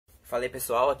Fala aí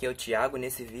pessoal, aqui é o Thiago.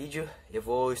 Nesse vídeo eu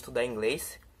vou estudar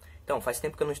inglês. Então, faz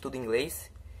tempo que eu não estudo inglês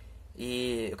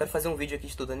e eu quero fazer um vídeo aqui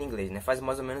estudando inglês, né? Faz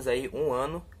mais ou menos aí um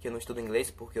ano que eu não estudo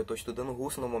inglês, porque eu tô estudando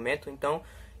russo no momento, então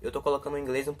eu tô colocando o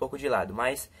inglês um pouco de lado.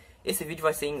 Mas esse vídeo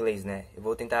vai ser em inglês, né? Eu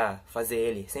vou tentar fazer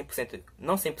ele 100%,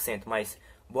 não 100%, mas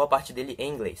boa parte dele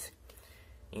em inglês.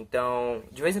 Então,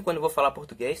 de vez em quando eu vou falar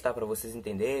português, tá? Pra vocês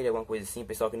entenderem, alguma coisa assim,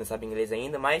 pessoal que não sabe inglês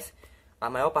ainda, mas a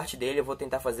maior parte dele eu vou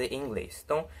tentar fazer em inglês.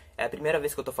 Então, é a primeira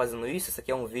vez que eu tô fazendo isso. Esse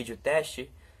aqui é um vídeo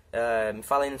teste. Me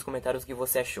fala aí nos comentários o que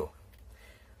você achou.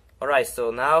 Alright,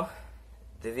 so now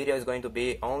the video is going to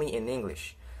be only in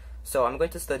English. So I'm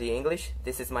going to study English.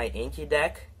 This is my Anki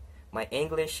deck, my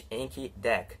English Anki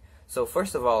deck. So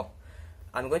first of all,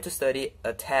 I'm going to study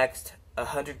a text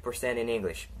 100% in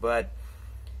English, but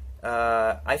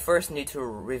I first need to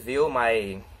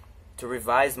revise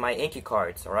my Anki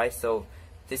cards. Alright, so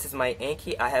this is my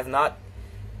Anki. I have not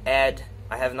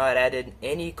added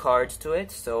any cards to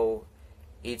it, so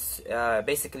it's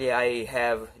basically I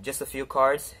have just a few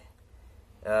cards,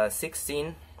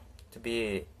 16 to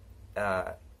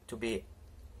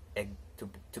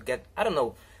get. I don't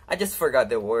know. I just forgot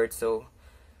the word, so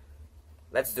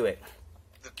let's do it.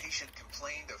 The patient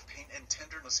complained of pain and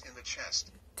tenderness in the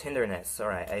chest. Tenderness. All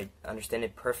right, I understand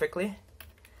it perfectly.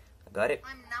 I got it.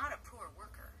 I'm not a poor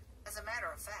worker. As a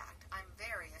matter of fact, I'm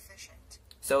very efficient.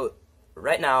 So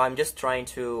right now I'm just trying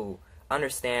to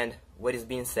understand what is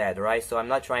being said, right? So I'm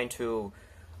not trying to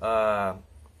how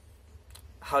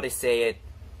to say it.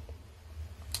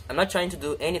 I'm not trying to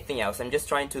do anything else. I'm just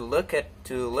trying to look at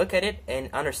it and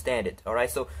understand it. All right.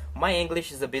 So my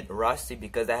English is a bit rusty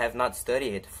because I have not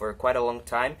studied it for quite a long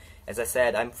time. As I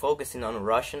said, I'm focusing on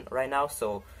Russian right now.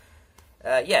 So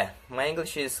yeah, my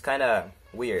English is kind of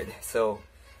weird. So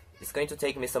it's going to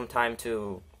take me some time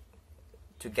to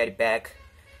get it back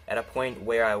at a point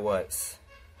where I was.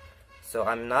 So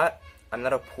I'm not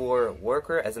a poor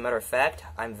worker. As a matter of fact,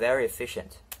 I'm very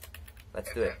efficient.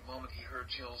 Let's do it. At that moment, he heard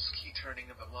Jill's key turning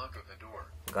in the lock of the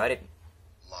door. Got it.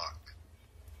 Lock.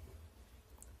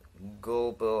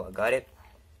 Got it.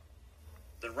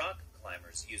 The rock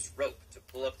climbers used rope to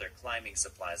pull up their climbing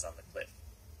supplies on the cliff.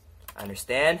 I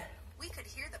understand. We could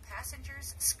hear the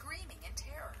passengers screaming in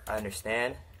terror. I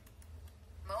understand.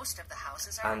 Most of the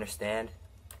houses I are... understand.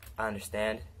 I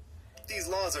understand. These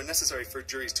laws are necessary for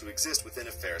juries to exist within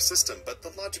a fair system, but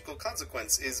the logical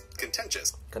consequence is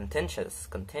contentious. Contentions,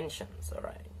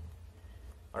 alright.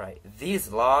 Alright,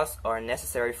 these laws are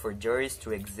necessary for juries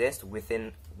to exist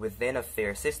within a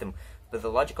fair system, but the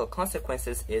logical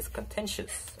consequences is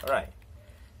contentious. Alright.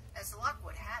 As luck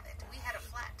would have it, we had a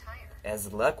flat tire.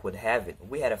 As luck would have it,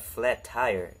 we had a flat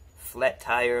tire. Flat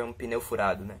tire, pneu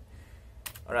furado, né?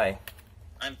 Alright.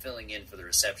 I'm filling in for the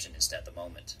receptionist at the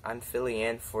moment. I'm filling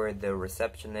in for the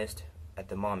receptionist at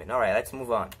the moment. Alright, let's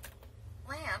move on.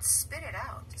 Lance, spit it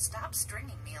out. Stop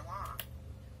stringing me along.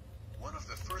 One of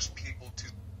the first people to...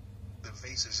 The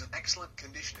vase is in excellent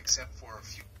condition except for a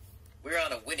few... We're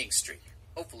on a winning streak.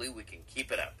 Hopefully we can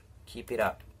keep it up. Keep it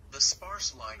up. The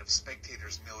sparse line of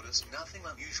spectators noticed nothing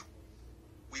unusual.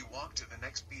 We walked to the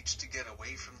next beach to get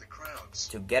away from the crowds.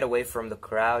 To get away from the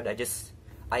crowd,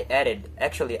 I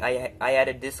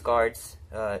added these cards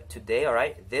today,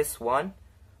 alright? This one,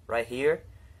 right here,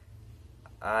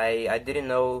 I didn't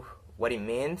know what it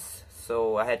means,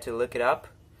 so I had to look it up.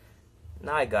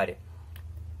 Now I got it.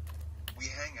 We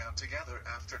hang out together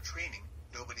after training.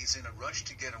 Nobody's in a rush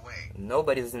to get away.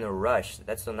 Nobody's in a rush.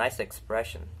 That's a nice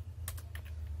expression.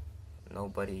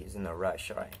 Nobody is in a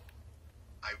rush, alright.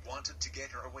 I wanted to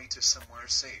get her away to somewhere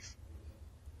safe.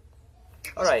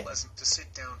 It was Alright. pleasant to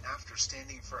sit down after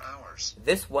standing for hours.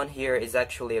 This one here is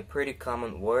actually a pretty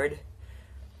common word,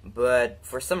 but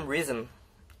for some reason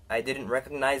I didn't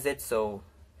recognize it, so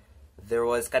there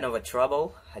was kind of a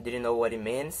trouble. I didn't know what it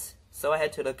means, so I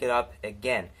had to look it up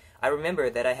again. I remember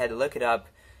that I had looked it up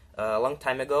a long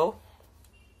time ago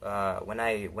when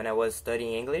I was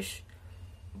studying English,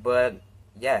 but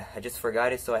yeah, I just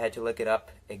forgot it, so I had to look it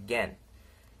up again.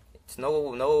 It's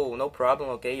no problem,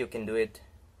 okay? You can do it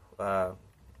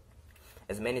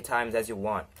as many times as you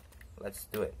want. Let's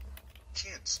do it.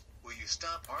 Kids, will you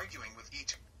stop arguing with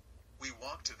each... We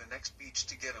walked to the next beach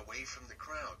to get away from the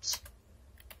crowds.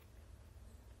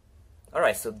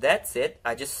 Alright, so that's it.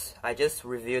 I just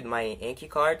reviewed my Anki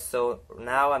card, so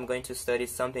now I'm going to study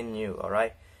something new,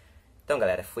 alright? Então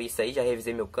galera, foi isso aí, já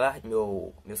revisei meus cards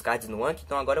no Anki,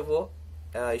 então agora eu vou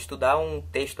estudar um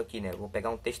texto aqui, né? Vou pegar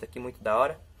um texto aqui muito da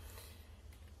hora.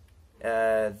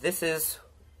 This is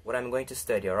what I'm going to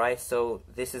study, alright? So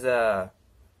this is a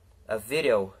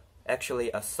video,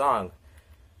 actually a song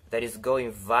that is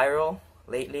going viral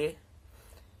lately.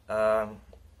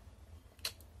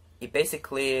 it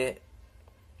basically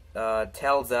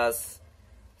tells us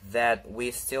that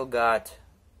we still got,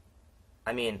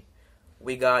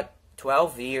 we got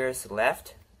 12 years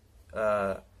left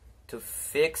to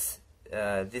fix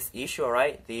this issue,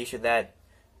 alright? The issue that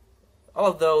all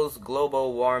of those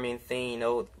global warming thing,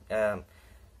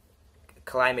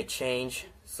 climate change.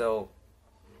 So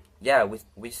yeah,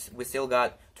 we still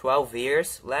got 12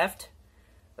 years left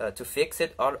to fix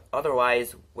it,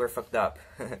 otherwise we're fucked up.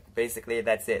 Basically,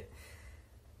 that's it.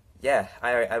 Yeah,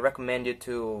 I recommend you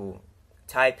to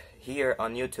type here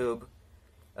on YouTube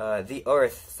the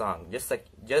Earth song, just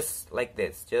like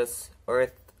this, just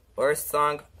Earth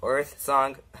song,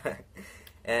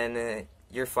 and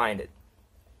you'll find it.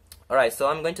 Alright, so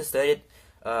I'm going to study it.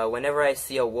 Whenever I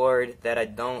see a word that I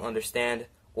don't understand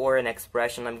or an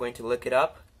expression, I'm going to look it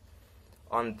up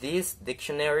on these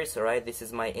dictionaries. Alright, this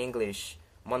is my English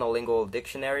monolingual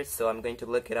dictionary, so I'm going to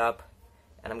look it up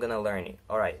and I'm going to learn it.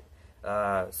 Alright,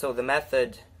 so the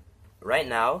method right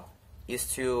now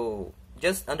is to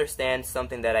just understand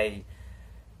something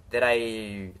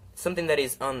something that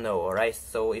is unknown. Alright,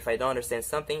 so if I don't understand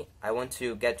something, I want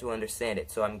to get to understand it,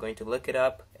 so I'm going to look it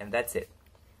up, and that's it.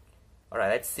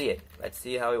 Alright, let's see it. Let's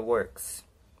see how it works.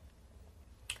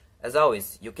 As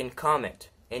always, you can comment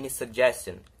any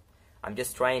suggestion. I'm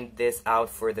just trying this out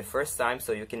for the first time,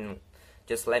 so you can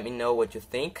just let me know what you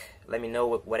think. Let me know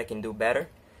what I can do better.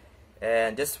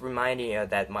 And just reminding you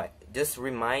that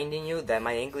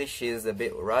my English is a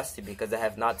bit rusty because I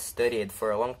have not studied for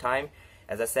a long time.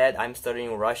 As I said, I'm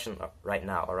studying Russian right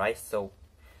now, alright? So,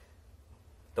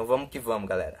 então vamos que vamos,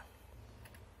 galera.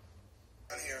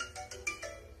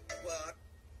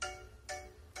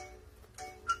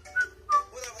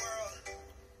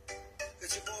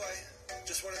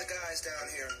 Just one of the guys down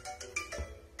here.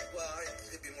 Well, I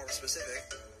could be more specific.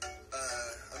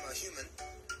 I'm a human,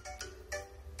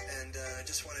 and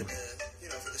just wanted to,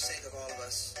 for the sake of all of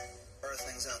us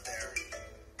Earthlings out there,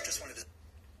 just wanted to.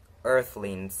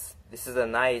 Earthlings. This is a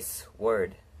nice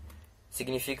word.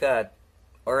 Significa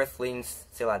Earthlings,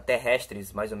 sei lá,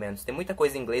 terrestres, mais ou menos. Tem muita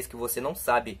coisa em inglês que você não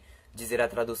sabe dizer a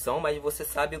tradução, mas você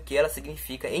sabe o que ela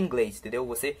significa em inglês, entendeu?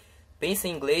 Você pensa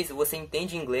em inglês, você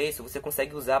entende inglês, você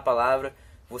consegue usar a palavra,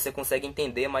 você consegue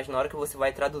entender, mas na hora que você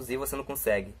vai traduzir, você não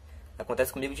consegue.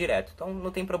 Acontece comigo direto, então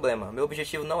não tem problema. Meu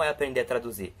objetivo não é aprender a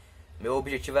traduzir. Meu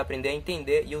objetivo é aprender a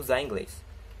entender e usar inglês.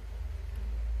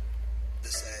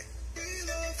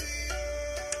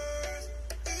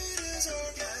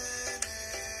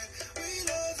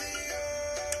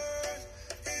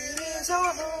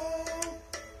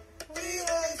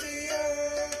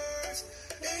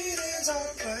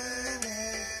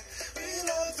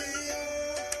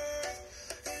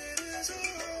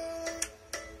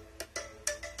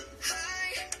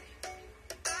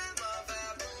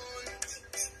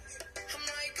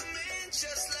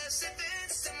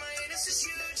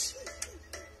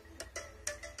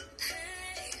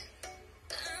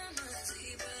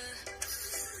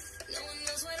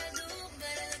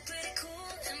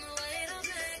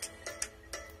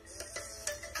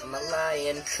 I'm a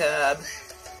lion cub.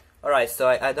 Alright, so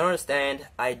I don't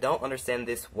understand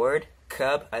this word,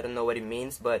 cub. I don't know what it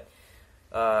means, but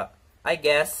I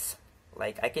guess,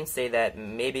 like, I can say that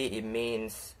maybe it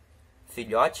means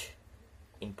filhote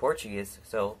in Portuguese.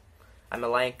 So, I'm a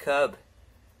lion cub.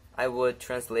 I would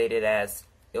translate it as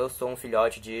eu sou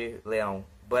filhote de leão.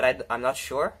 But I'm not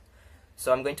sure,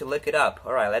 so I'm going to look it up.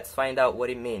 Alright, let's find out what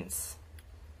it means.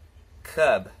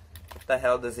 Cub. What the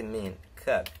hell does it mean?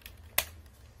 Cub.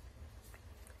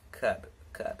 Cub.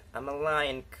 I'm a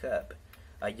lion cub.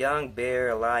 A young bear,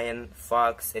 a lion,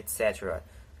 fox, etc.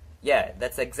 Yeah,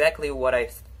 that's exactly what I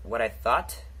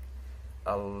thought.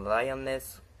 A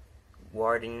lioness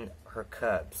guarding her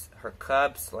cubs. Her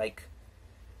cubs, like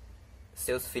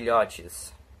seus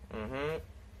filhotes.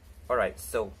 Alright,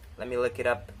 so let me look it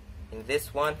up in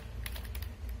this one.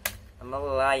 I'm a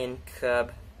lion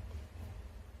cub,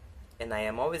 and I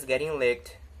am always getting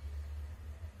licked.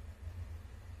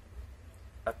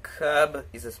 A cub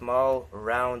is a small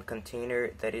round container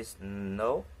that is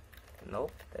nope,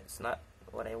 that's not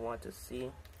what I want to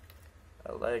see.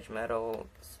 A large metal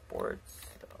sports.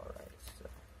 Alright, so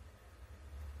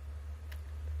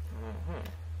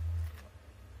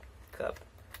cub.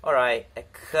 Alright, a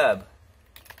cub.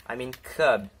 I mean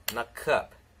cub, not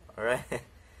cup. Alright.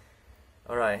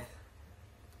 Alright.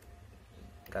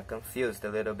 Got confused a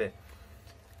little bit.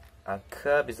 A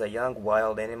cub is a young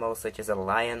wild animal such as a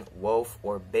lion, wolf,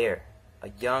 or bear. A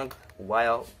young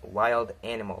wild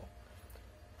animal.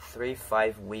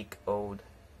 5-week-old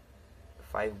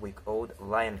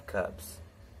lion cubs.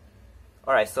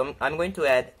 Alright, so I'm going to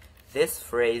add this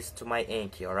phrase to my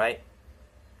Anki, alright?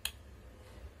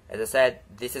 As I said,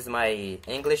 this is my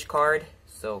English card,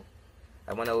 so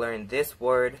I want to learn this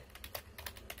word,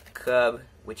 cub,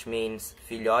 which means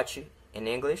filhote in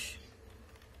English.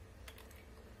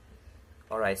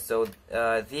 Alright, so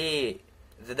the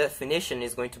definition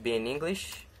is going to be in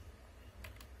English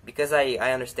because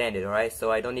I understand it, alright? So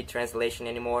I don't need translation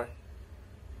anymore.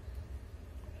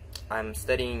 I'm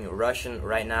studying Russian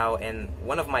right now, and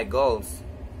one of my goals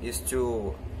is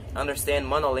to understand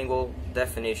monolingual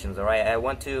definitions, alright? I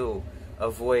want to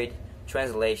avoid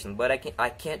translation, but I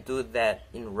can't do that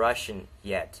in Russian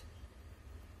yet.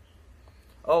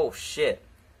 Oh shit.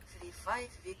 3-5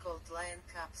 we called lion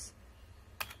cubs.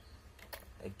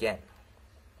 Again.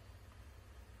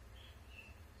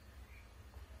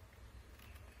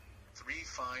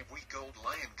 3-5-week-old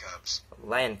lion cubs.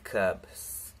 Lion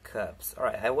cubs.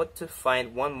 Alright, I want to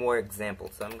find one more example,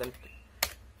 so I'm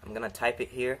gonna type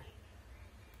it here.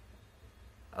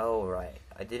 Alright,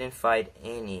 I didn't find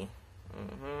any.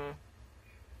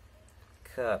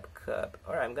 Cub.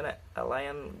 Alright, I'm gonna a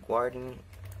lion guarding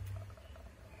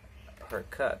her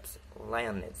cubs.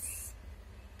 Lioness.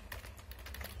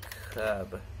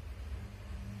 Cub.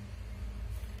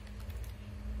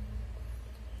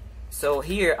 So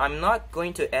here I'm not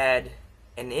going to add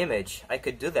an image. I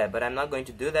could do that, but I'm not going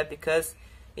to do that because,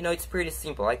 you know, it's pretty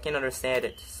simple. I can understand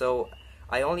it. So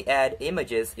I only add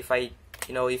images if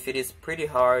if it is pretty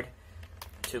hard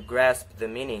to grasp the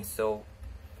meaning. So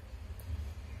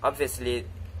obviously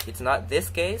it's not this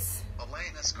case. A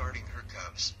lioness guarding her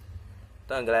cubs.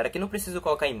 Então, galera, aqui não preciso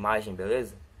colocar imagem,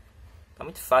 beleza? Tá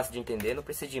muito fácil de entender, não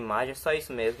precisa de imagem, é só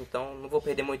isso mesmo. Então não vou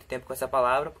perder muito tempo com essa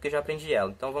palavra porque já aprendi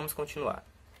ela. Então vamos continuar.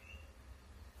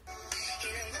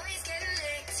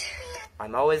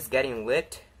 I'm always getting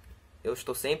licked. Eu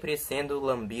estou sempre sendo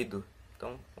lambido.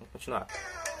 Então vamos continuar.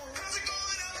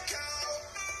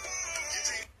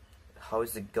 How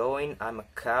is it going? I'm a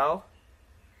cow.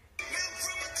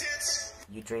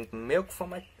 You drink milk from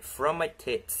my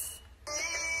tits.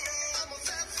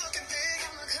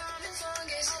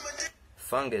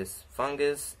 Fungus,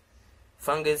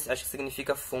 acho que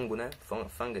significa fungo, né?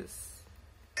 Fungus.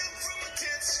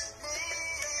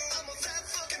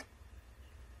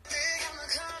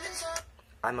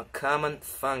 I'm a common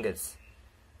fungus.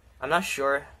 I'm not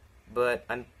sure, but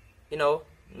I'm,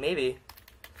 maybe.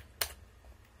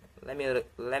 Let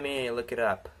me look it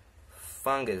up.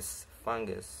 Fungus.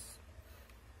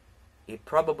 It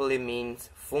probably means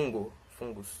fungo,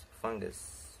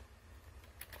 fungus.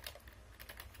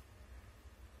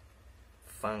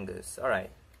 Alright,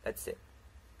 that's it.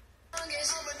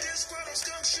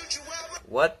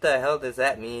 What the hell does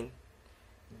that mean?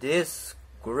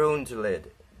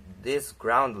 Disgrounded.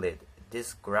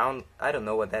 I don't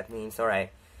know what that means.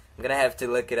 Alright, I'm gonna have to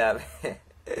look it up.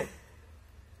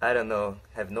 I don't know,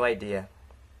 have no idea.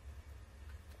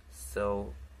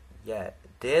 So, yeah,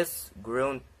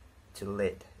 disgrounded.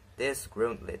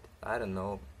 I don't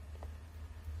know.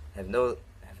 Have no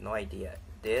idea.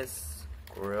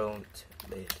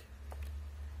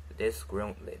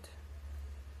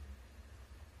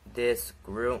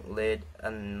 Disgrounded,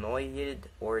 annoyed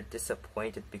or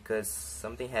disappointed because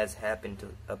something has happened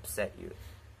to upset you.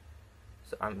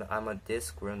 So I'm a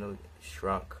disgrounded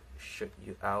shrunk. Shoot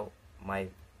you out my.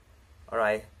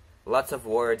 Alright, lots of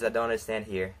words I don't understand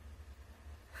here.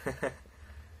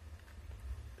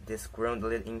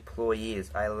 Disgruntled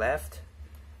employees. I left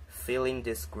feeling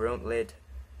disgruntled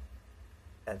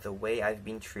at the way I've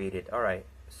been treated. Alright,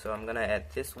 so I'm gonna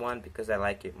add this one because I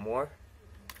like it more.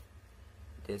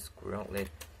 Disgruntled.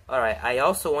 Alright, I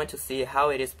also want to see how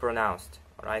it is pronounced.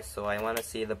 Alright, so I want to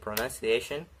see the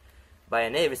pronunciation by a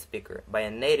native speaker.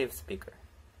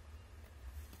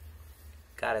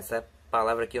 Cara, essa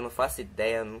palavra aqui eu não faço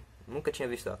ideia, nunca tinha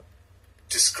visto ela.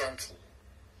 Disgruntled.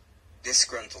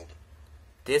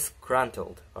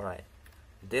 Alright.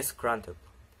 Disgruntled.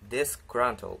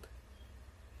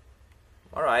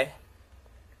 Alright.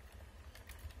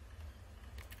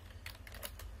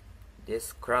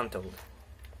 Disgruntled.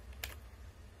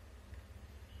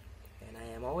 And I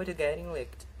am already getting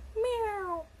licked.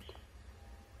 Meow.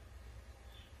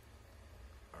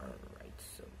 Alright,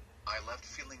 so. I left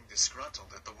feeling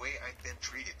disgruntled at the way I'd been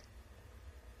treated.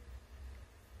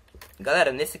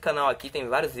 Galera, nesse canal aqui tem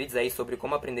vários vídeos aí sobre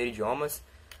como aprender idiomas.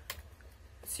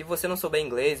 Se você não souber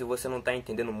inglês e você não está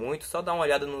entendendo muito, só dá uma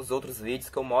olhada nos outros vídeos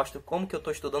que eu mostro como que eu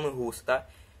estou estudando russo, tá?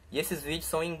 E esses vídeos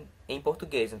são em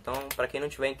português, então para quem não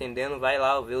estiver entendendo, vai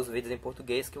lá ver os vídeos em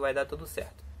português que vai dar tudo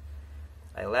certo.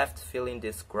 I left feeling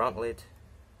disgruntled.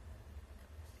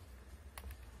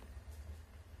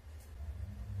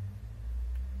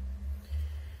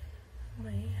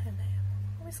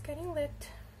 I was getting lit.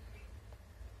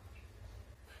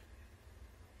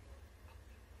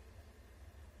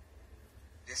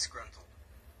 Disgruntled.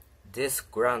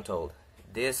 Disgruntled.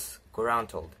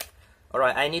 Disgruntled.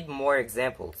 Alright, I need more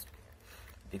examples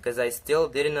because I still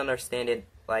didn't understand it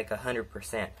like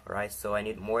 100%. Alright, so I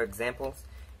need more examples.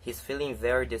 He's feeling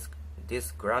very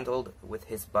disgruntled with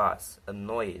his boss,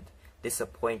 annoyed,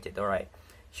 disappointed. Alright,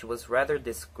 she was rather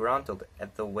disgruntled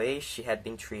at the way she had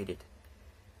been treated.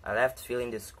 I left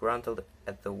feeling disgruntled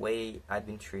at the way I'd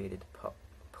been treated.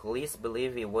 Police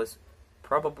believe it was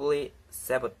probably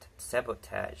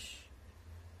sabotage.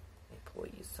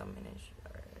 Employees, some manage.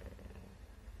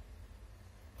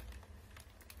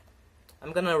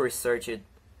 I'm gonna research it.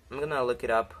 I'm gonna look it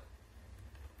up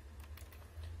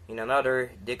in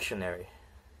another dictionary.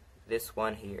 This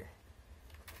one here.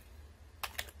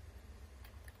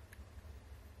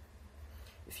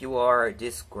 If you are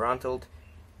disgruntled,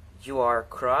 you are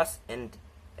cross and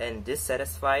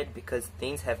dissatisfied because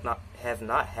things have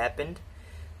not happened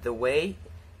the way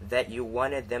that you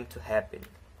wanted them to happen.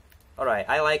 Alright,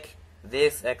 I like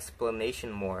this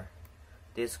explanation more.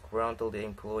 Disgruntled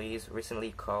employees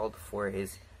recently called for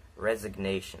his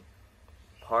resignation.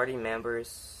 Party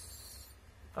members.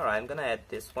 Alright, I'm gonna add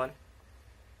this one.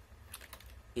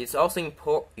 It's also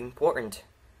important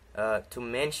to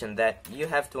mention that you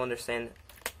have to understand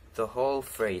the whole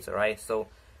phrase, alright? So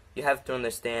you have to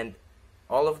understand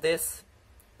all of this.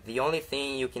 The only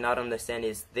thing you cannot understand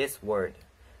is this word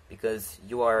because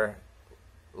you are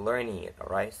learning it,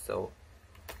 alright? So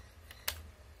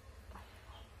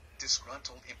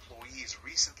Disgruntled employees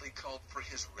recently called for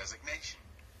his resignation.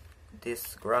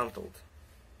 disgruntled.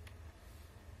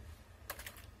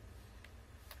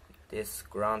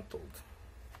 Disgruntled.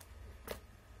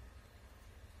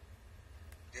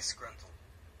 Disgruntled.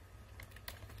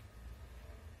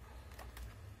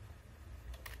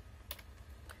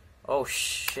 Oh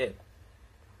shit.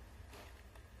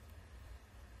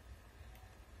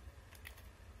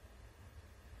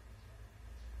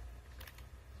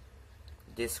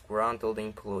 Disgruntled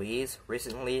employees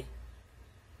recently.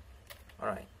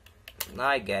 Alright, now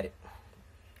I get it.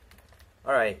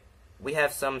 Alright, we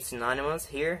have some synonyms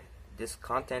here.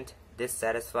 Discontent,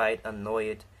 dissatisfied,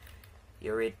 annoyed,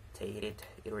 irritated.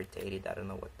 I don't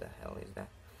know what the hell is that.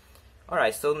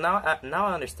 Alright, so now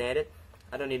I understand it.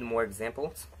 I don't need more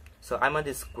examples. So I'm a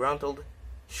disgruntled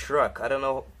shrug. I don't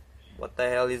know what the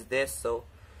hell is this, so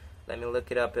let me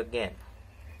look it up again.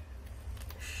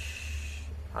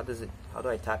 How do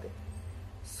I type it?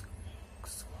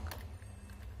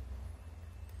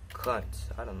 Cunt.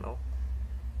 I don't know.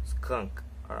 Skunk.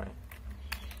 Alright.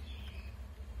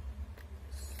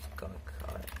 Skunk.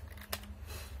 Alright.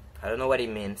 I don't know what it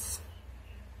means.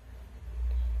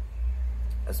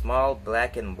 A small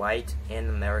black and white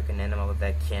American animal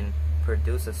that can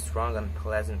produce a strong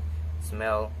unpleasant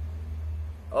smell.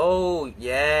 Oh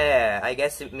yeah, I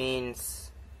guess it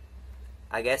means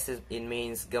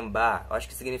gambá. Eu acho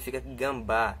que significa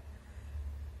gambá.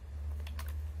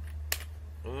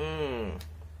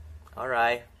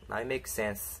 Alright, now it makes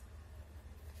sense.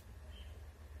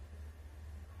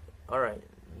 Alright,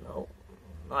 no,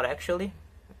 not actually.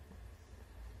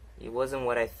 It wasn't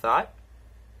what I thought.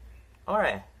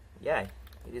 Alright, yeah,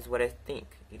 it is what I think.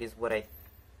 It is what I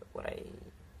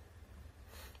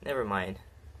never mind.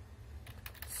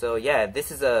 So yeah, this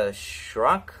is a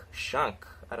shunk.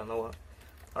 I don't know.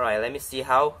 Alright, let me see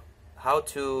how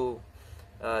to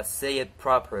say it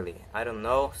properly. I don't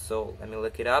know, so let me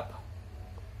look it up.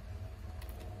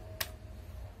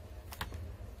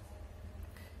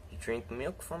 You drink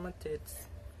milk from my tits.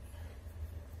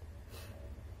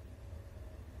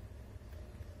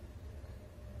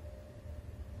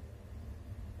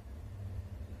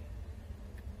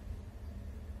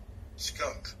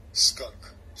 Skunk.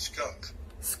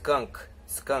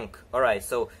 Skunk. Alright,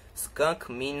 so skunk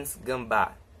means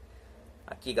gambá.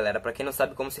 Aqui, galera, pra quem não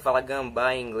sabe como se fala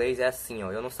gambá em inglês, é assim,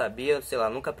 ó. Eu não sabia, sei lá,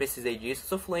 nunca precisei disso.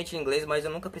 Sou fluente em inglês, mas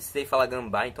eu nunca precisei falar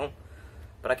gambá, então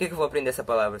pra que eu vou aprender essa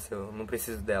palavra se eu não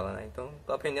preciso dela, né? Então,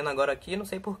 tô aprendendo agora aqui, não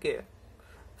sei porquê.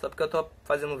 Só porque eu tô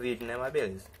fazendo vídeo, né? Mas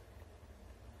beleza.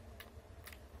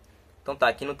 Então tá,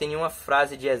 aqui não tem nenhuma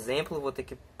frase de exemplo, vou ter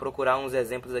que procurar uns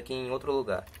exemplos aqui em outro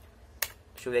lugar.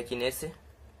 Deixa eu ver aqui nesse.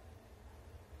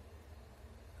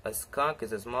 A skunk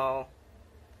is a small.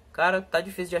 Cara, tá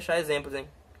difícil de achar exemplos, hein?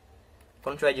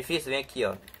 Quando tiver difícil, vem aqui,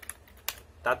 ó.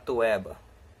 Tatueba.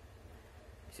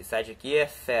 Esse site aqui é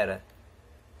fera.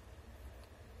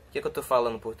 O que eu tô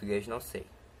falando em português? Não sei.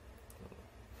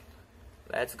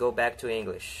 Let's go back to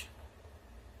English.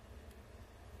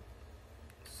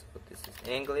 So this is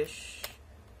English.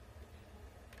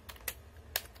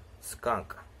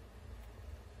 Skunk.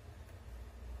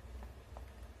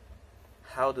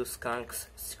 How do skunks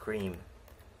scream?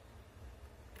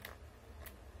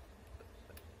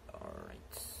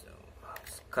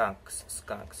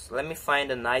 Skunks. Let me find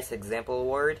a nice example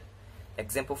word.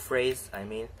 Example phrase, I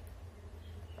mean.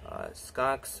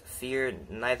 Skunks fear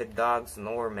neither dogs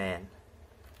nor men.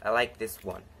 I like this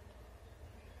one.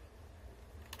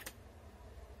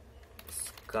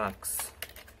 Skunks.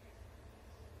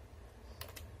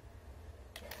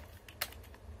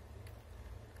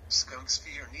 Skunks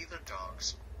fear neither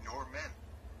dogs nor men.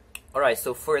 Alright,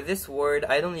 so for this word,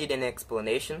 I don't need an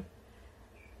explanation.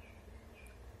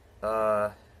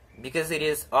 Because it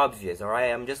is obvious,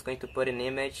 alright? I'm just going to put an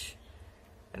image,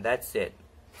 and that's it.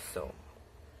 So,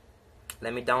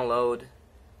 let me download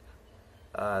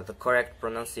the correct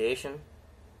pronunciation.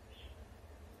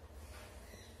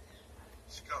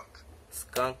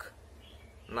 Skunk.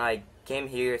 Now I came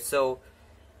here, so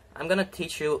I'm gonna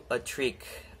teach you a trick.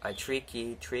 I'm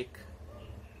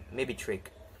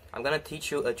gonna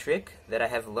teach you a trick that I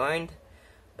have learned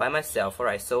by myself.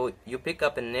 Alright, so you pick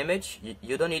up an image.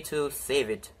 You don't need to save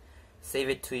it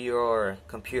to your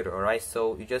computer. Alright,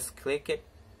 so you just click it.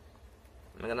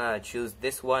 I'm gonna choose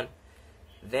this one.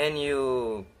 Then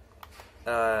you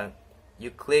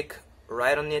click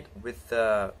right on it with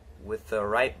the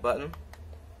right button.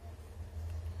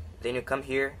 Then you come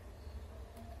here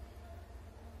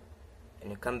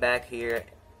and you come back here.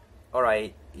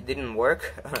 Alright, it didn't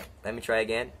work. Let me try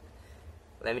again.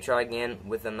 Let me try again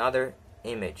with another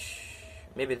image.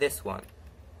 Maybe this one.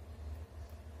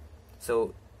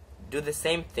 So do the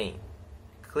same thing.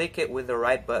 Click it with the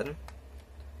right button.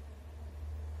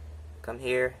 Come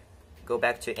here. Go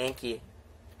back to Anki.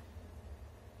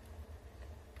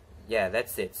 Yeah,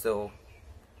 that's it. So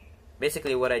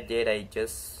basically what I did, I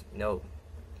just,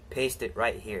 paste it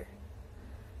right here.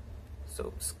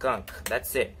 So skunk,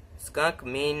 that's it. Skunk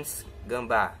means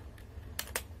gamba.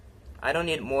 I don't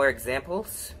need more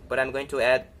examples, but I'm going to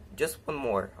add just one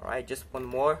more. Alright, just one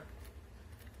more.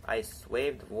 I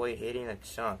swayed, avoid hitting a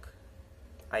chunk.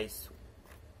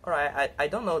 Alright, I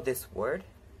don't know this word.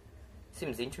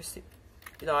 Seems interesting.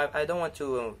 I don't want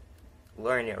to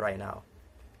learn it right now.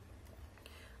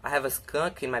 I have a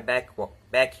skunk in my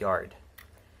backyard.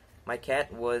 My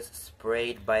cat was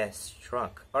sprayed by a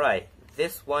skunk. Alright,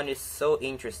 this one is so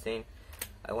interesting.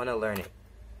 I want to learn it.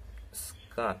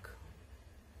 Skunk.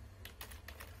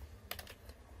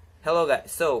 Hello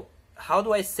guys, so how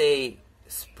do I say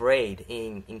sprayed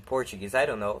in português? I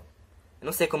don't know. Eu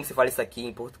não sei como se fala isso aqui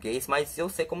em português, mas eu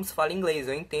sei como se fala em inglês.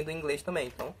 Eu entendo inglês também,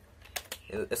 então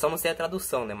eu só não sei a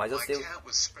tradução, né? Mas eu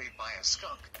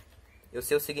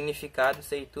sei o significado,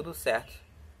 sei tudo certo.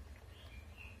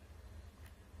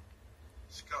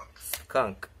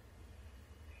 Skunk.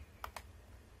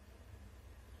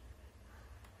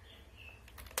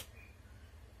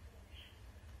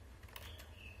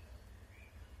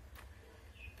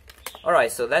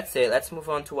 Alright, so that's it. Let's move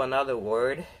on to another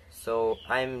word. So,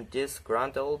 I'm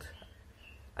disgruntled.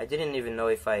 I didn't even know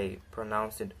if I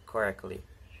pronounced it correctly.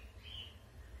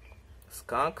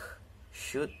 Skunk,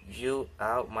 shoot you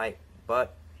out my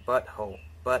butthole.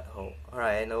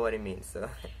 Alright, I know what it means. So.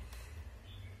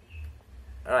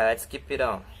 Alright, let's keep it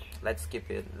on. I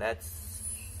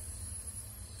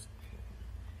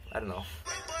don't know.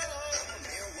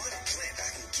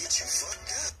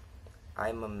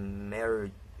 I'm a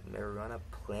marijuana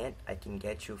plant. I can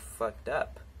get you fucked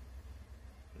up.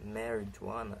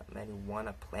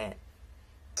 Marijuana plant.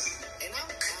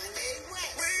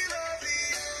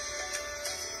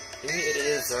 It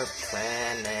is our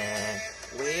planet.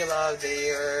 We love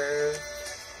the earth.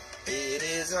 It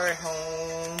is our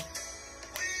home.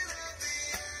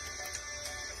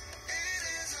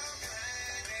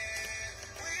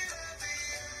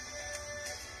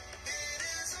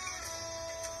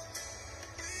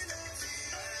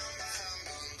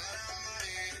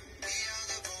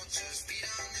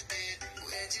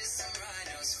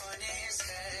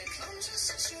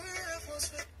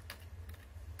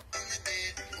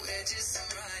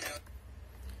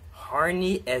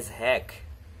 Horny as heck.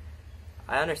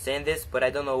 I understand this, but I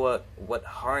don't know what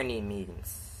horny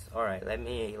means. Alright, let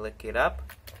me look it up.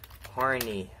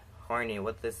 Horny,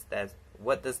 what does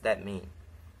that mean?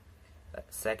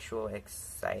 Sexual,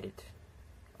 excited.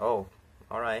 Oh,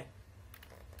 alright.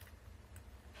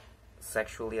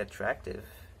 Sexually attractive.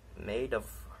 Made of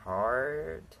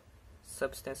hard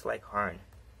substance like hard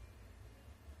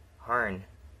and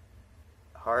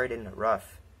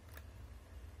rough.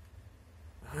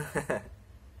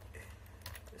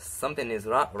 Something is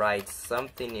not right.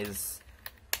 Something is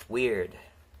weird.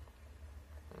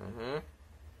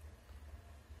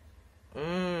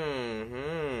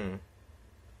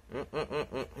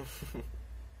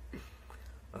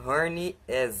 Horny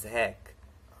as heck.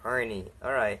 Horny.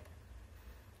 Alright.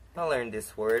 I'll learn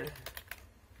this word.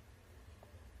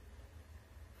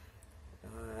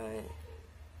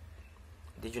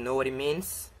 what it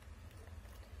means?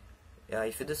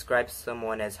 If you describe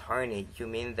someone as horny, you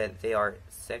mean that they are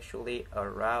sexually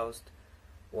aroused,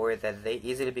 or that they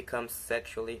easily become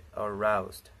sexually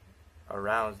aroused.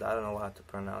 Aroused, I don't know how to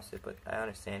pronounce it, but I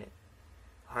understand it.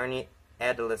 Horny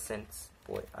adolescents.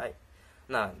 Boy,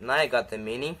 now I got the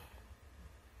meaning.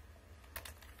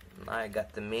 Now I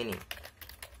got the meaning.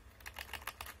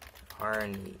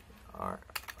 Horny.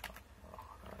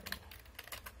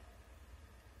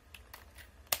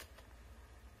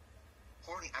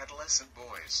 Horny adolescent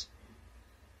boys.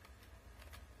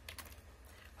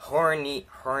 Horny.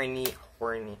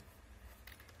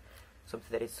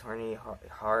 Something that is horny,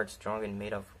 hard, strong, and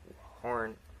made of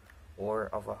horn, or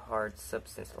of a hard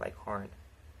substance like horn.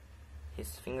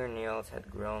 His fingernails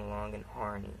had grown long and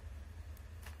horny.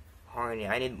 Horny.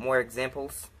 I need more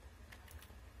examples.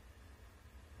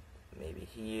 Maybe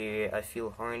here, I feel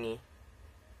horny.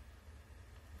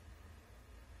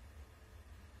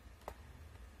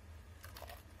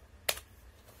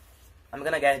 I'm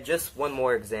gonna get just one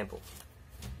more example.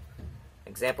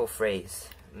 Example phrase.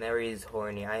 Mary is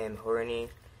horny. I am horny.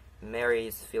 Mary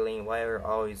is feeling. Why are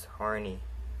always horny?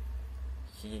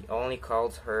 He only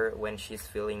calls her when she's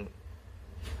feeling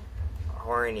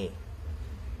horny.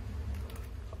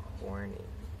 Horny.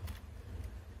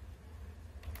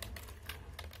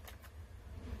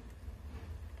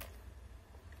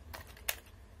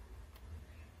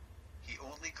 He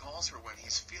only calls her when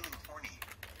he's feeling horny.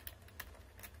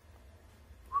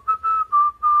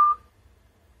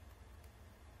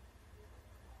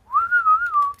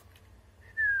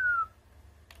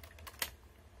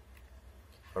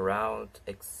 Around,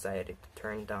 excited,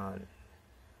 turned on.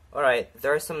 Alright,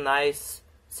 there are some nice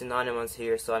synonyms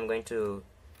here, so I'm going to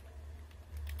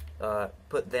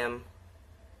put them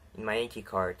in my Anki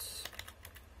cards.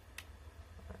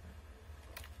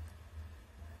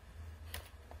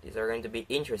 These are going to be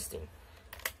interesting.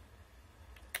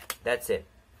 That's it.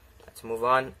 Let's move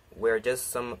on. We're just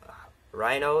some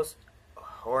rhinos,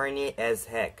 horny as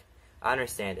heck. I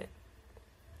understand it.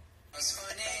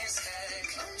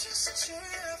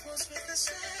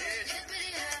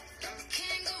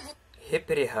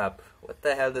 Hippity hop. What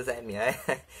the hell does that mean? I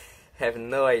have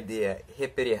no idea.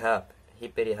 Hippity hop.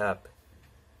 Hippity hop.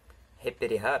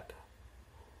 Hippity hop.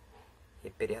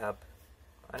 Hippity hop.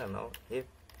 I don't know.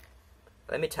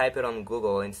 Let me type it on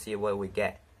Google and see what we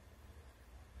get.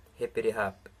 Hippity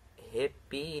hop.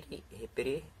 Hippity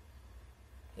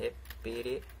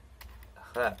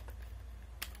hop.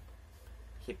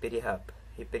 Hippity hop.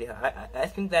 Hippity hop. I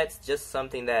think that's just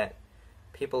something that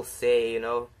people say, you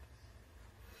know.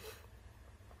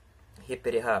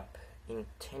 Hippity hop.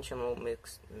 Intentional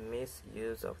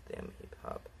misuse of them. Hip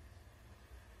hop.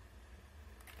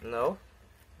 No.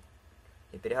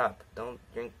 Hippity hop. Don't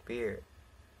drink beer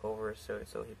over so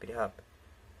hippity hop.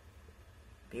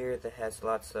 Beer that has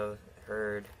lots of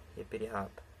herd. Hippity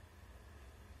hop.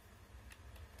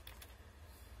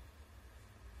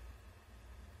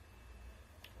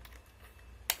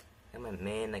 Come on,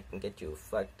 man, I can get you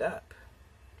fucked up.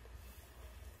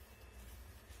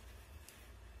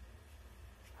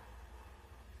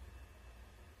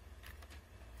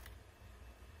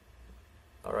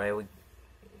 Alright, we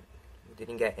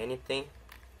didn't get anything.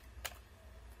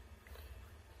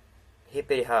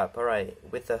 Hippity hop, alright,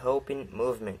 with a hopping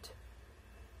movement.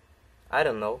 I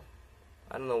don't know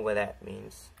what that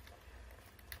means.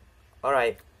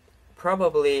 Alright,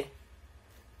 probably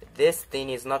this thing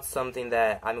is not something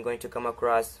that I'm going to come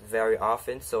across very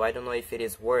often, so I don't know if it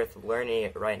is worth learning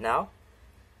it right now.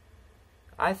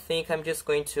 I think I'm just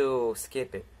going to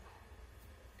skip it.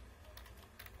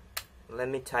 Let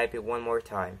me type it one more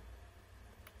time.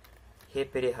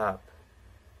 Hippity hop.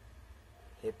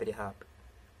 Hippity hop.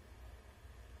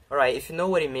 Alright, if you know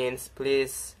what it means,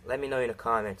 please let me know in the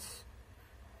comments.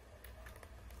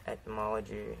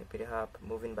 Etymology, hippity hop,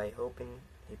 moving by hopping,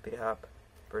 hippity hop,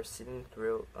 proceeding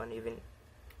through uneven.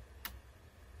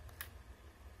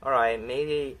 Alright,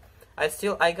 maybe I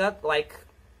got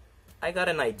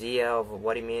an idea of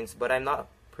what it means, but I'm not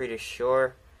pretty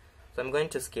sure, so I'm going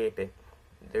to skip it.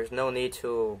 There's no need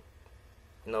to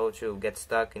to get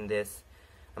stuck in this.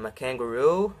 I'm a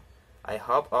kangaroo. I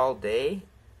hop all day,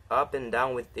 up and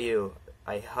down with you.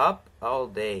 I hop all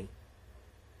day.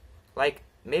 Like,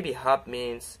 maybe hop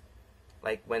means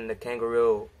like when the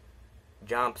kangaroo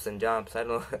jumps and jumps. I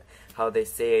don't know how they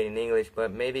say it in English,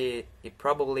 but maybe it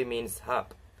probably means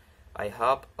hop. I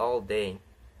hop all day.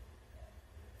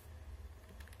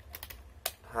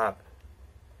 Hop.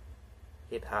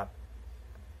 Hip hop.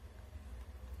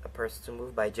 A person to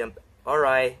move by jump.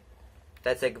 Alright,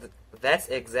 that's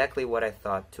exactly what I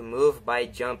thought. To move by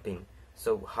jumping.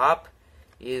 So hop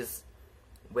is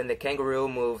when the kangaroo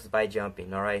moves by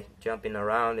jumping, alright? Jumping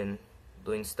around and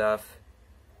doing stuff.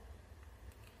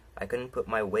 I couldn't put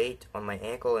my weight on my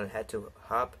ankle and had to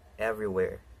hop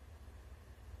everywhere.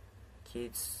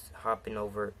 Kids hopping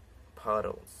over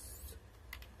puddles.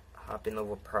 Hopping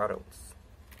over puddles.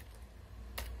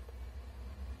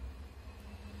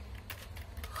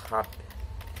 Hop.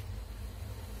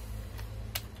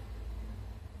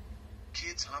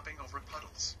 Kids hopping over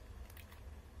puddles.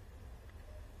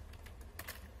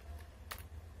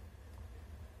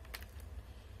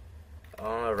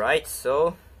 Alright,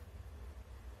 so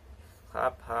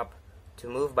hop, hop, to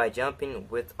move by jumping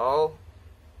with all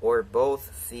or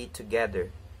both feet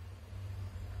together.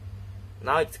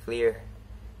 Now it's clear.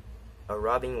 A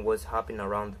robin was hopping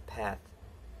around the path.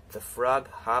 The frog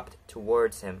hopped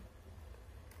towards him.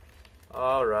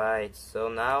 Alright, so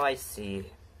now I see.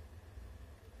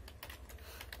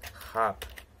 Hop.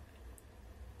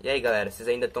 E aí, galera, vocês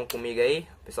ainda estão comigo aí?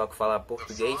 Pessoal que fala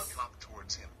português? The frog hopped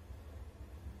towards him.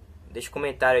 Deixa um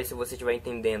comentário aí se você estiver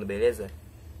entendendo, beleza?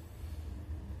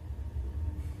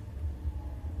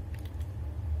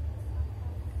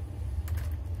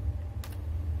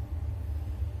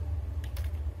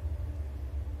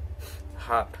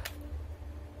 Hop.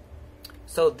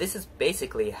 So this is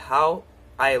basically how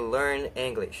I learn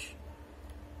English.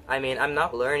 I mean, I'm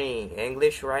not learning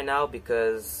English right now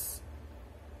because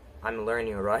I'm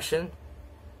learning Russian.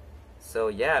 So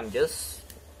yeah, I'm just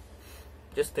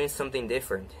doing something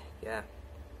different. Yeah.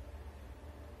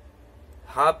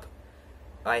 Hop.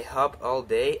 I hop all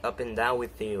day up and down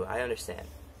with you. I understand.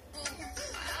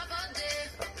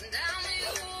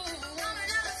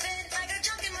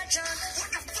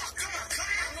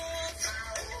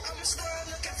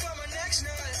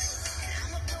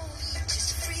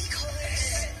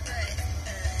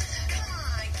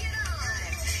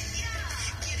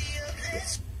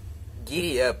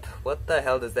 Giddy up. What the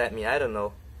hell does that mean? I don't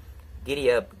know.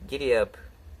 Giddy up. Giddy up.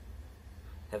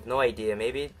 Have no idea.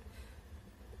 Maybe,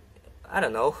 I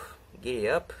don't know. Giddy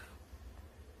up.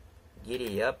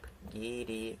 Giddy up.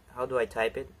 Giddy. How do I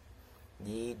type it?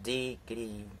 Giddy.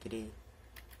 Giddy. Giddy.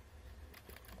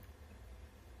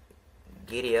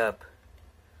 Giddy up.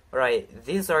 Alright,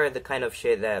 these are the kind of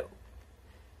shit that,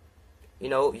 you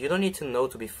know, you don't need to know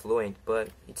to be fluent, but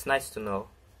it's nice to know.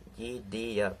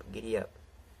 Giddy up. Giddy up.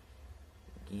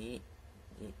 Giddy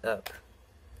up.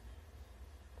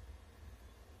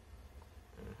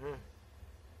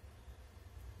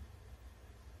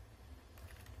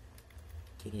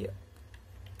 Giddy up.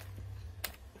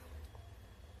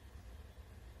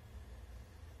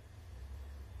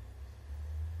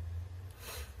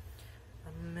 Oh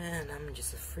man, I'm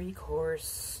just a freak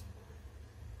horse.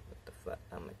 What the fuck?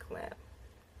 I'm a clam.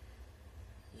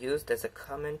 Used as a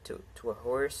comment to a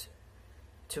horse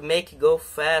to make it go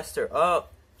faster. Oh,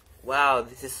 wow,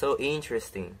 this is so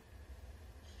interesting.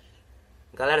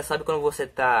 Galera, sabe quando você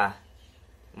tá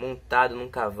montado num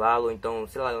cavalo, ou então,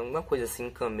 sei lá, alguma coisa assim,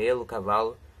 camelo,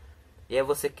 cavalo, e aí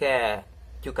você quer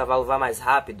que o cavalo vá mais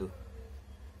rápido?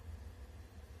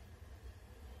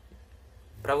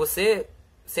 Pra você,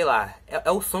 sei lá,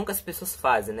 é o som que as pessoas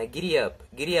fazem, né? Giddy up,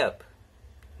 giddy up,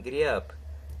 giddy up.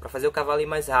 Pra fazer o cavalo ir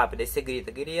mais rápido, aí você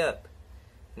grita, giddy up.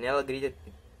 E ela grita...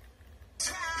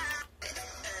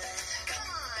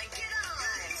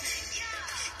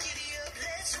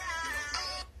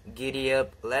 Giddy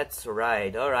up, let's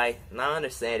ride. Alright, now I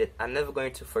understand it. I'm never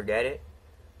going to forget it.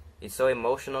 It's so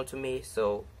emotional to me,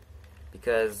 so...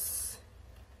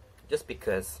 Just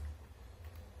because.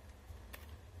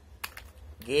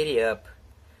 Giddy up.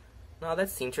 No,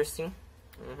 that's interesting.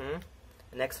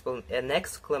 An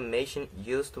exclamation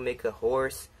used to make a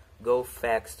horse go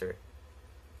faster.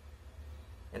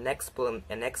 An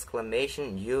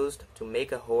exclamation used to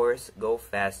make a horse go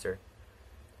faster.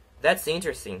 That's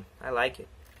interesting. I like it.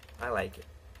 I like it.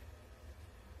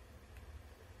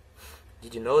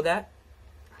 Did you know that?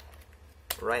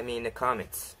 Write me in the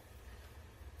comments.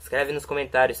 Escreve nos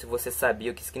comentários se você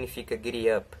sabia o que significa giddy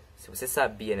up. Se você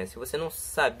sabia, né? Se você não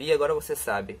sabia, agora você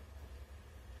sabe.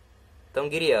 Então,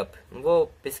 giddy up. Não vou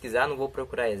pesquisar, não vou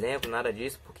procurar exemplo, nada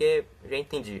disso, porque já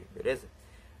entendi, beleza?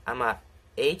 I'm a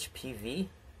HPV.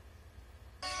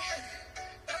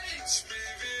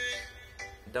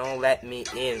 Don't let me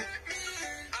in.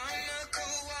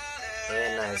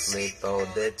 And I sleep all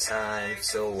the time,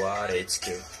 so what it's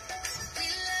do?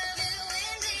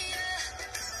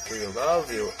 We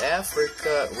love you,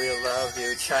 Africa. We love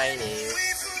you, Chinese.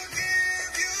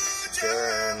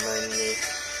 Germany.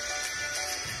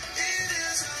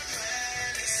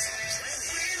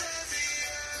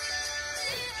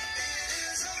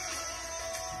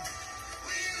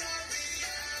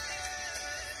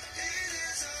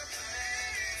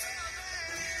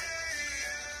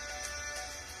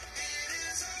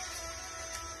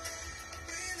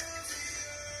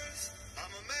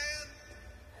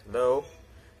 Hello?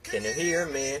 Can you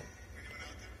hear me?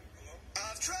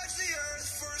 I've trudged the earth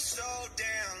for so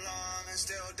damn long and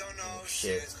still don't know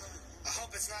shit. I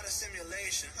hope it's not a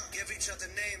simulation. Give each other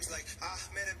names like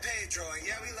Ahmed and Pedro. And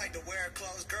yeah, we like to wear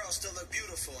clothes. Girls still look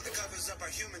beautiful. And it covers up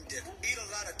our human dip. Eat a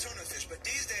lot of tuna fish. But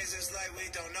these days it's like we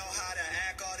don't know how to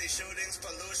act. All these shootings,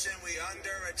 pollution. We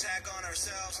under attack on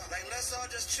ourselves. Like, let's all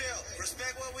just chill.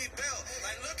 Respect what we built.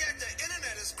 Like, look at the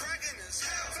internet. It's cracking as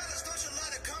hell. Fellas, don't you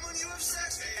lie to come when you have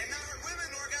sex. And now our women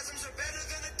orgasms are better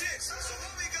than the dicks. So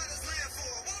what we gotta stand for?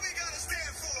 What we gotta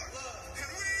stand for? Love. And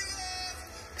we love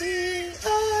the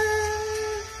earth.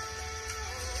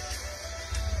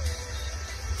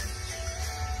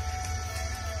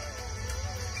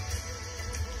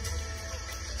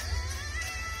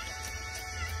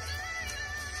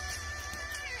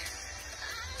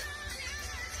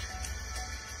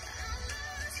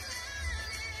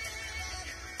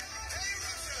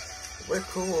 We're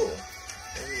cool.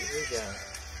 And we got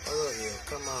all of you.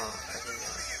 Come on,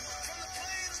 everyone.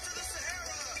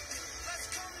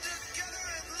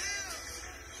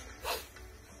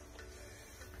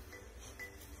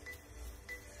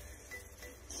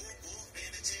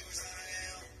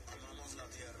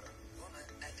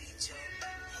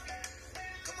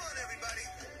 Come on, everybody.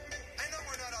 I know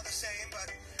we're not all the same,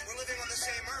 but we're living on the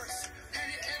same Earth.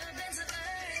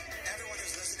 Everyone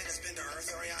who's listening has been to Earth,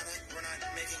 Ariana. We're not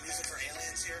making music for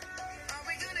aliens here. Are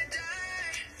we gonna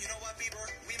die? You know what, Bieber?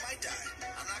 We might die.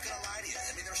 I'm not gonna lie to you.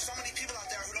 I mean, there's so many people out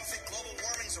there who don't think global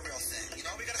warming's a real thing. You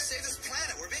know, we gotta save this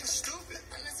planet. We're being stupid.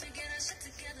 Unless we get our shit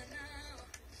together now.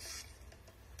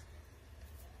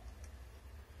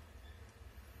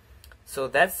 So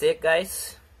that's it,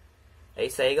 guys. É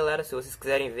isso aí, galera. Se vocês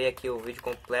quiserem ver aqui o vídeo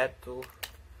completo,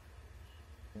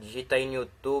 digita aí no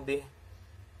YouTube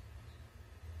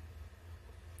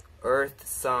Earth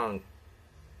Song.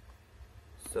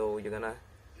 So you're gonna.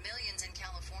 Millions in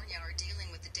California are dealing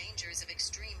with the dangers of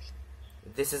extreme heat.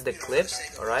 This is the clip,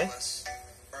 alright?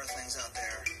 Earthlings out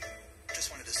there. Just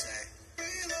wanted to say. We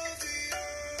love the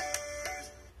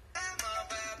earth. I'm a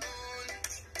baboon.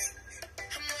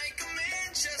 I'm like a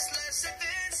man, just less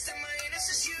advanced, and my anus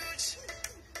is huge.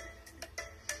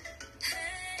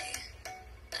 Hey,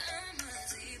 I'm a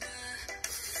zebra.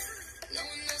 No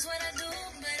one knows what I do,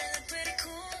 but I look pretty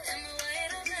cool in my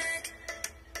white or black.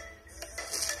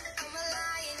 I'm a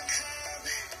lion cub.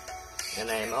 And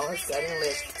I am always getting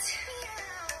licked.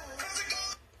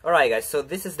 Alright, guys, so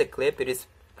this is the clip. It is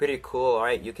pretty cool,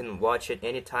 alright? You can watch it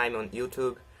anytime on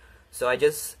YouTube. So I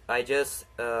just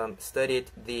studied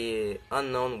the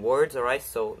unknown words, alright?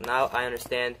 So now I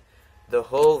understand the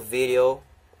whole video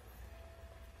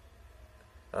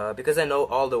because I know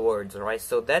all the words, alright?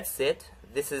 So that's it.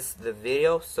 This is the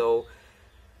video. So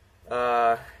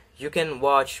you can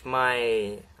watch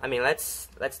my... I mean, let's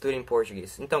do it in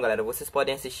Portuguese. Então, galera, vocês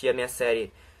podem assistir a minha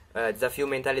série Desafio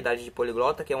Mentalidade de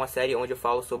Poliglota, que é uma série onde eu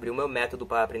falo sobre o meu método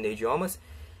para aprender idiomas.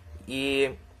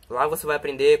 E lá você vai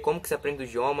aprender como que se aprende o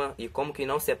idioma e como que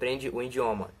não se aprende o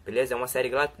idioma, beleza? É uma série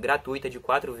gratuita de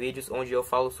 4 vídeos onde eu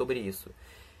falo sobre isso.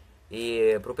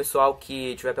 E pro pessoal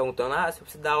que estiver perguntando, se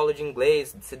você dá aula de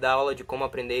inglês, se dá aula de como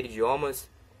aprender idiomas,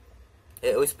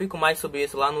 eu explico mais sobre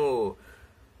isso lá no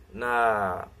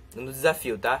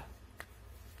desafio, tá?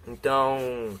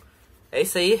 Então, é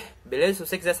isso aí, beleza? Se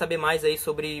você quiser saber mais aí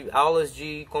sobre aulas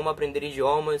de como aprender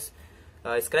idiomas,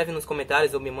 escreve nos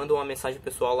comentários ou me manda uma mensagem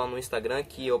pessoal lá no Instagram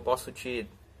que eu posso te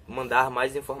mandar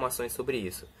mais informações sobre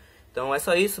isso. Então é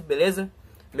só isso, beleza?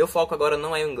 Meu foco agora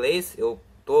não é o inglês, eu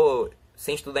tô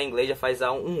sem estudar inglês já faz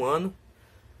há um ano,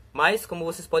 mas como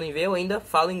vocês podem ver eu ainda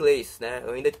falo inglês, né?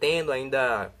 Eu ainda entendo,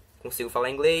 ainda consigo falar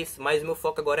inglês, mas meu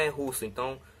foco agora é russo,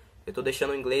 então eu tô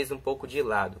deixando o inglês um pouco de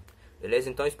lado. Beleza?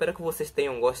 Então espero que vocês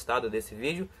tenham gostado desse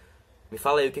vídeo. Me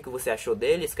fala aí o que você achou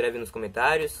dele, escreve nos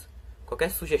comentários.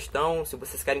 Qualquer sugestão, se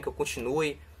vocês querem que eu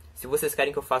continue, se vocês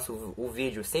querem que eu faça o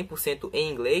vídeo 100% em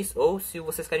inglês, ou se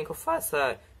vocês querem que eu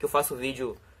faça o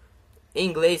vídeo em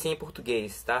inglês e em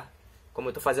português, tá? Como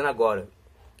eu tô fazendo agora.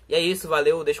 E é isso,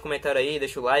 valeu, deixa um comentário aí,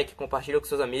 deixa o like, compartilha com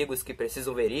seus amigos que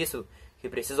precisam ver isso, que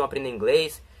precisam aprender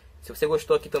inglês. Se você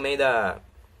gostou aqui também da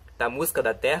música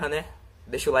da Terra, né?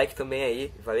 Deixa o like também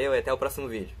aí, valeu e até o próximo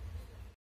vídeo.